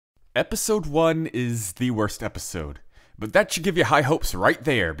Episode 1 is the worst episode, but that should give you high hopes right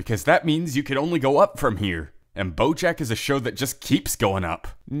there, because that means you can only go up from here. And Bojack is a show that just keeps going up.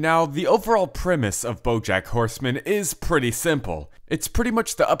 Now, the overall premise of Bojack Horseman is pretty simple. It's pretty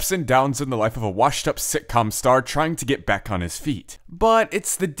much the ups and downs in the life of a washed-up sitcom star trying to get back on his feet. But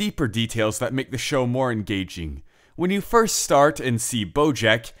it's the deeper details that make the show more engaging. When you first start and see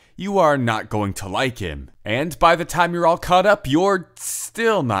Bojack, you are not going to like him. And by the time you're all caught up, you're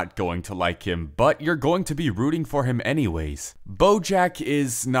still not going to like him, but you're going to be rooting for him anyways. Bojack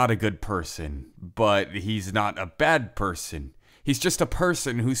is not a good person, but he's not a bad person. He's just a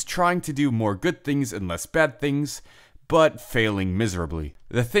person who's trying to do more good things and less bad things, but failing miserably.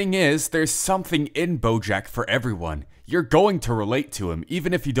 The thing is, there's something in Bojack for everyone. You're going to relate to him,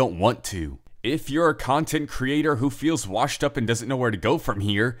 even if you don't want to. If you're a content creator who feels washed up and doesn't know where to go from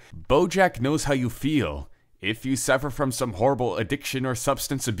here, Bojack knows how you feel. If you suffer from some horrible addiction or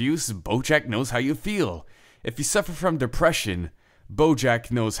substance abuse, Bojack knows how you feel. If you suffer from depression, Bojack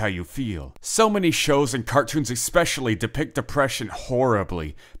knows how you feel. So many shows and cartoons especially depict depression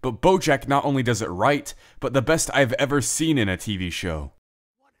horribly, but Bojack not only does it right, but the best I've ever seen in a TV show.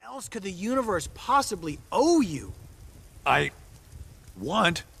 What else could the universe possibly owe you? I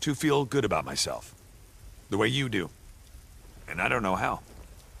want to feel good about myself, the way you do. And I don't know how.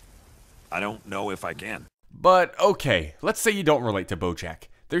 I don't know if I can. But okay, let's say you don't relate to Bojack.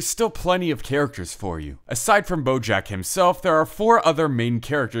 There's still plenty of characters for you. Aside from Bojack himself, there are 4 other main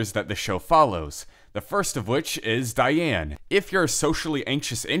characters that the show follows. The first of which is Diane. If you're a socially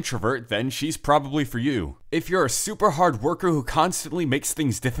anxious introvert, then she's probably for you. If you're a super hard worker who constantly makes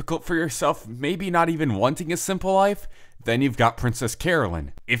things difficult for yourself, maybe not even wanting a simple life, then you've got Princess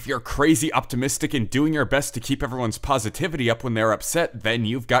Carolyn. If you're crazy optimistic and doing your best to keep everyone's positivity up when they're upset, then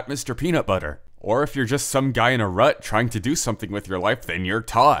you've got Mr. Peanut Butter. Or if you're just some guy in a rut trying to do something with your life, then you're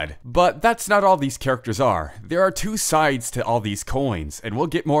Todd. But that's not all these characters are. There are 2 sides to all these coins, and we'll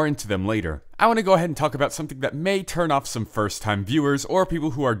get more into them later. I want to go ahead and talk about something that may turn off some first-time viewers or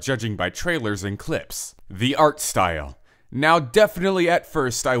people who are judging by trailers and clips. The art style. Now, definitely at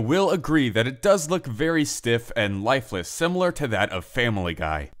first, I will agree that it does look very stiff and lifeless, similar to that of Family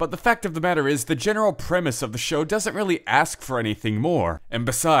Guy. But the fact of the matter is, the general premise of the show doesn't really ask for anything more. And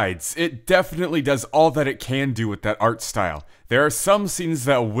besides, it definitely does all that it can do with that art style. There are some scenes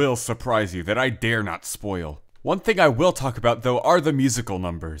that will surprise you that I dare not spoil. One thing I will talk about, though, are the musical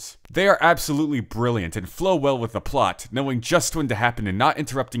numbers. They are absolutely brilliant and flow well with the plot, knowing just when to happen and not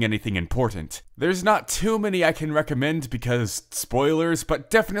interrupting anything important. There's not too many I can recommend because spoilers,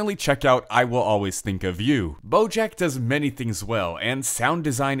 but definitely check out I Will Always Think of You. Bojack does many things well, and sound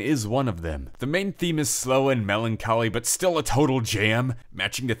design is one of them. The main theme is slow and melancholy, but still a total jam,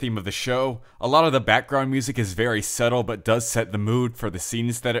 matching the theme of the show. A lot of the background music is very subtle, but does set the mood for the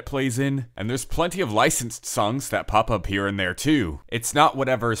scenes that it plays in. And there's plenty of licensed songs that pop up here and there too. It's not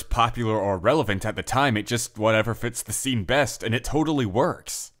whatever is popular or relevant at the time, it just whatever fits the scene best, and it totally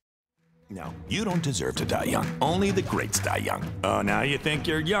works. No, you don't deserve to die young. Only the greats die young. Oh, now you think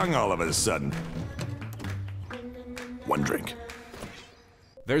you're young all of a sudden. One drink.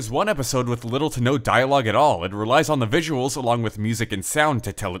 There's one episode with little to no dialogue at all. It relies on the visuals along with music and sound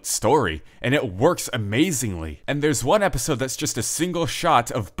to tell its story, and it works amazingly. And there's one episode that's just a single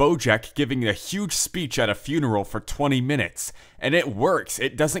shot of Bojack giving a huge speech at a funeral for 20 minutes. And it works.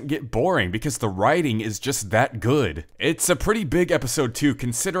 It doesn't get boring because the writing is just that good. It's a pretty big episode too,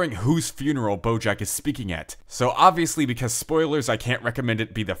 considering whose funeral Bojack is speaking at. So obviously, because spoilers, I can't recommend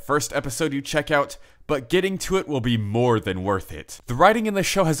it be the first episode you check out, but getting to it will be more than worth it. The writing in the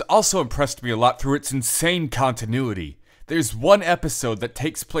show has also impressed me a lot through its insane continuity. There's one episode that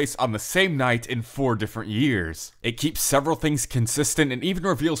takes place on the same night in 4 different years. It keeps several things consistent and even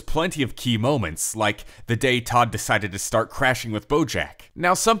reveals plenty of key moments, like the day Todd decided to start crashing with Bojack.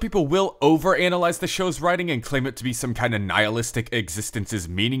 Now, some people will overanalyze the show's writing and claim it to be some kind of nihilistic existence is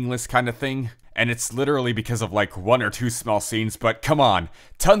meaningless kind of thing. And it's literally because of like 1 or 2 small scenes, but come on,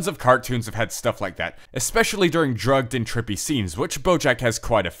 tons of cartoons have had stuff like that, especially during drugged and trippy scenes, which Bojack has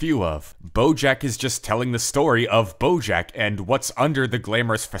quite a few of. Bojack is just telling the story of Bojack and what's under the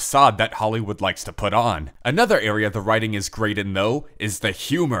glamorous facade that Hollywood likes to put on. Another area the writing is great in, though, is the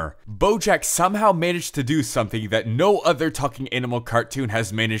humor. Bojack somehow managed to do something that no other talking animal cartoon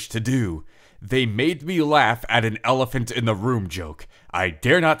has managed to do. They made me laugh at an elephant in the room joke. I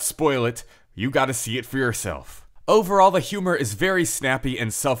dare not spoil it. You gotta see it for yourself. Overall, the humor is very snappy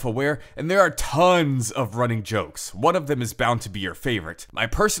and self-aware, and there are tons of running jokes. One of them is bound to be your favorite. My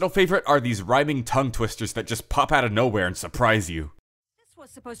personal favorite are these rhyming tongue twisters that just pop out of nowhere and surprise you. was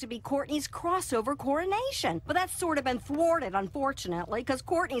supposed to be Courtney's crossover coronation, but that's sort of been thwarted, unfortunately, because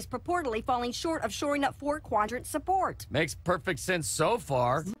Courtney's purportedly falling short of shoring up 4-quadrant support. Makes perfect sense so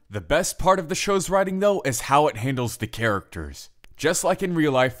far. The best part of the show's writing, though, is how it handles the characters. Just like in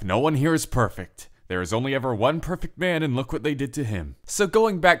real life, no one here is perfect. There is only ever one perfect man, and look what they did to him. So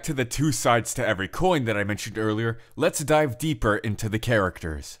going back to the two sides to every coin that I mentioned earlier, let's dive deeper into the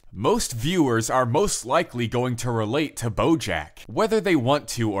characters. Most viewers are most likely going to relate to Bojack, whether they want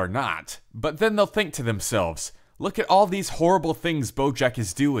to or not. But then they'll think to themselves, look at all these horrible things Bojack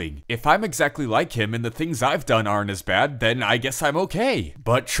is doing. If I'm exactly like him and the things I've done aren't as bad, then I guess I'm okay.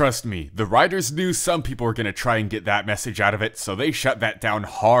 But trust me, the writers knew some people were gonna try and get that message out of it, so they shut that down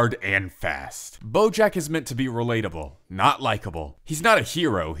hard and fast. Bojack is meant to be relatable, not likable. He's not a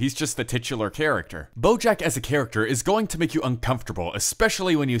hero, he's just the titular character. Bojack as a character is going to make you uncomfortable,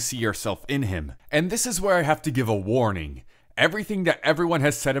 especially when you see yourself in him. And this is where I have to give a warning. Everything that everyone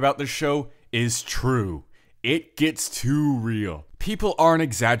has said about this show is true. It gets too real. People aren't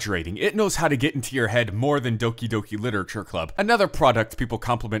exaggerating. It knows how to get into your head more than Doki Doki Literature Club, another product people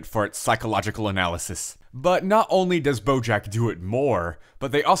compliment for its psychological analysis. But not only does Bojack do it more,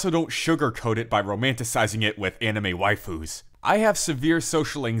 but they also don't sugarcoat it by romanticizing it with anime waifus. I have severe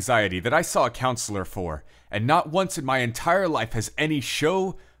social anxiety that I saw a counselor for, and not once in my entire life has any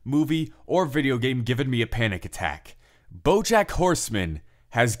show, movie, or video game given me a panic attack. Bojack Horseman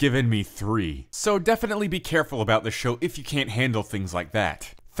has given me 3. So definitely be careful about the show if you can't handle things like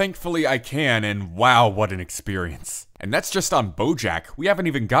that. Thankfully I can, and wow, what an experience. And that's just on Bojack. We haven't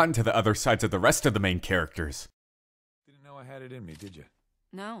even gotten to the other sides of the rest of the main characters. Didn't know I had it in me, did you?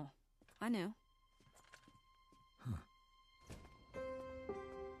 No, I knew.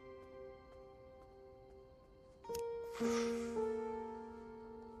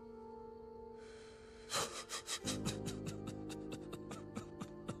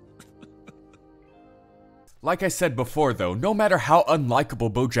 Like I said before though, no matter how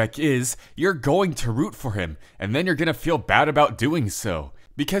unlikable Bojack is, you're going to root for him, and then you're gonna feel bad about doing so.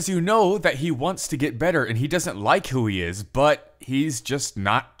 Because you know that he wants to get better and he doesn't like who he is, but he's just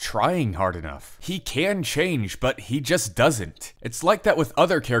not trying hard enough. He can change, but he just doesn't. It's like that with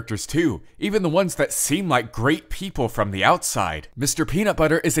other characters too, even the ones that seem like great people from the outside. Mr. Peanut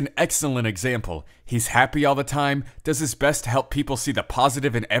Butter is an excellent example. He's happy all the time, does his best to help people see the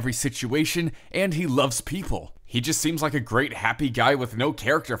positive in every situation, and he loves people. He just seems like a great happy guy with no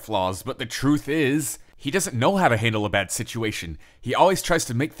character flaws, but the truth is, he doesn't know how to handle a bad situation. He always tries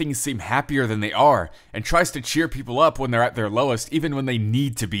to make things seem happier than they are, and tries to cheer people up when they're at their lowest, even when they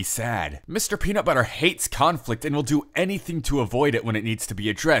need to be sad. Mr. Peanut Butter hates conflict and will do anything to avoid it when it needs to be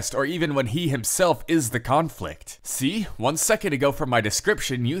addressed, or even when he himself is the conflict. See, 1 second ago from my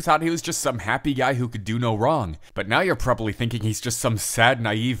description, you thought he was just some happy guy who could do no wrong. But now you're probably thinking he's just some sad,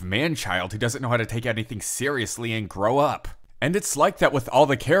 naive man-child who doesn't know how to take anything seriously and grow up. And it's like that with all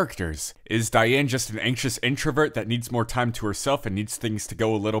the characters. Is Diane just an anxious introvert that needs more time to herself and needs things to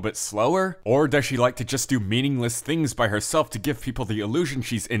go a little bit slower? Or does she like to just do meaningless things by herself to give people the illusion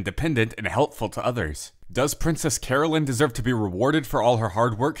she's independent and helpful to others? Does Princess Carolyn deserve to be rewarded for all her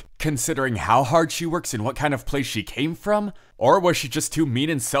hard work, considering how hard she works and what kind of place she came from? Or was she just too mean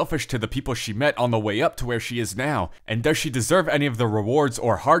and selfish to the people she met on the way up to where she is now? And does she deserve any of the rewards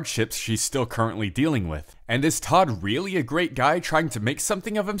or hardships she's still currently dealing with? And is Todd really a great guy trying to make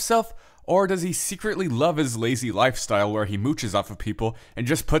something of himself? Or does he secretly love his lazy lifestyle where he mooches off of people and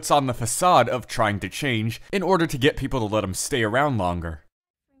just puts on the facade of trying to change in order to get people to let him stay around longer?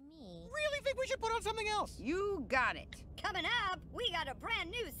 Really think we should put on something else? You got it. Coming up, we got a brand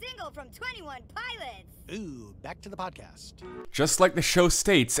new single from 21 Pilots. Ooh, back to the podcast. Just like the show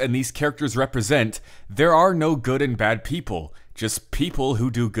states and these characters represent, there are no good and bad people. Just people who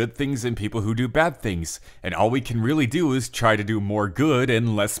do good things and people who do bad things. And all we can really do is try to do more good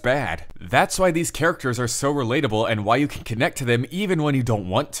and less bad. That's why these characters are so relatable and why you can connect to them even when you don't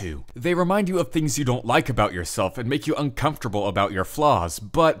want to. They remind you of things you don't like about yourself and make you uncomfortable about your flaws,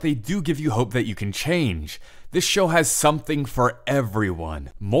 but they do give you hope that you can change. This show has something for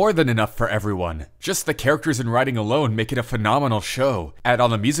everyone. More than enough for everyone. Just the characters and writing alone make it a phenomenal show. Add on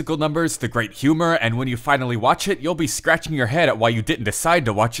the musical numbers, the great humor, and when you finally watch it, you'll be scratching your head at why you didn't decide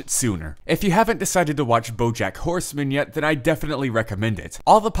to watch it sooner. If you haven't decided to watch Bojack Horseman yet, then I definitely recommend it.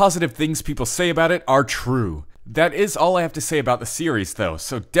 All the positive things people say about it are true. That is all I have to say about the series though,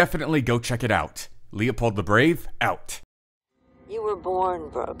 so definitely go check it out. Leopold the Brave, out. You were born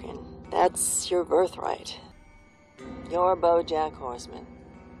broken. That's your birthright. You're Bojack Horseman.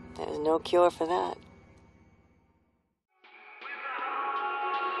 There's no cure for that.